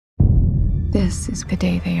This is the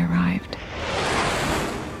day they arrived.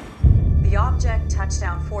 The object touched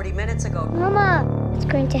down 40 minutes ago. Mama, what's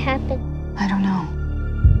going to happen? I don't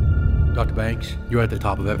know. Dr. Banks, you're at the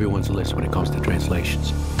top of everyone's list when it comes to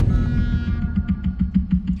translations.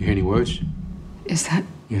 You hear any words? Is that...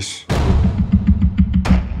 Yes.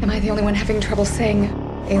 Am I the only one having trouble saying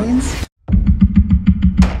aliens?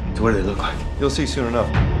 So what do they look like? You'll see soon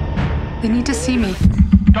enough. They need to see me.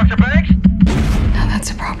 Dr. Banks? Now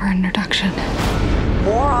that's a proper introduction.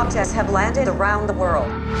 More objects have landed around the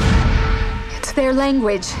world. It's their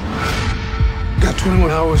language. Got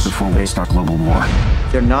 21 hours Before we start global war.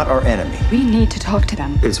 They're not our enemy. We need to talk to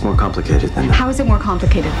them. It's more complicated than that. How is it more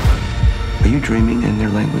complicated? Are you dreaming in their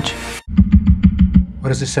language? What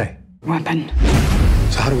does it say? Weapon.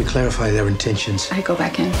 So how do we clarify their intentions? I go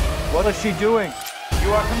back in. What is she doing?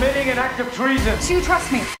 You are committing an act of treason. Do you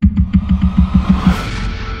trust me?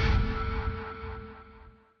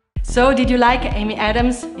 So, did you like Amy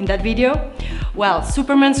Adams in that video? Well,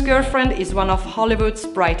 Superman's girlfriend is one of Hollywood's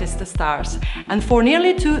brightest stars, and for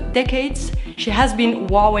nearly 2 decades, she has been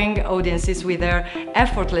wowing audiences with her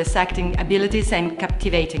effortless acting abilities and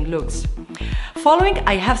captivating looks. Following,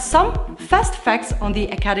 I have some fast facts on the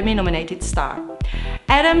Academy-nominated star.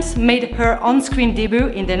 Adams made her on-screen debut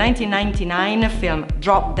in the 1999 film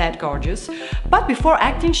Drop Dead Gorgeous, but before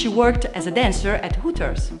acting she worked as a dancer at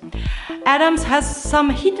Hooters. Adams has some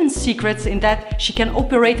hidden secrets in that she can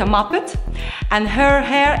operate a Muppet and her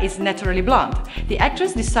hair is naturally blonde. The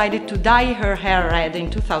actress decided to dye her hair red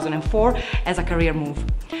in 2004 as a career move.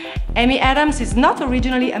 Amy Adams is not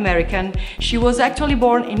originally American. She was actually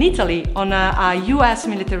born in Italy on a US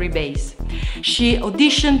military base. She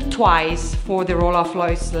auditioned twice for the role of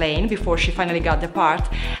Lois Lane before she finally got the part,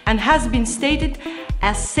 and has been stated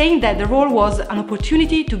as saying that the role was an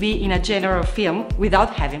opportunity to be in a genre film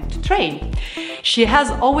without having to train. She has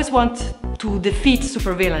always wanted to defeat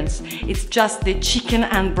supervillains. It's just the chicken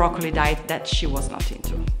and broccoli diet that she was not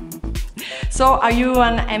into. So, are you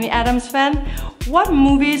an Amy Adams fan? What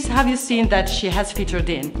movies have you seen that she has featured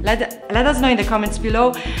in? Let us know in the comments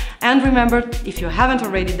below, and remember, if you haven't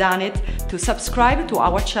already done it, to subscribe to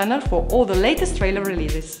our channel for all the latest trailer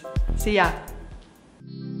releases. See ya!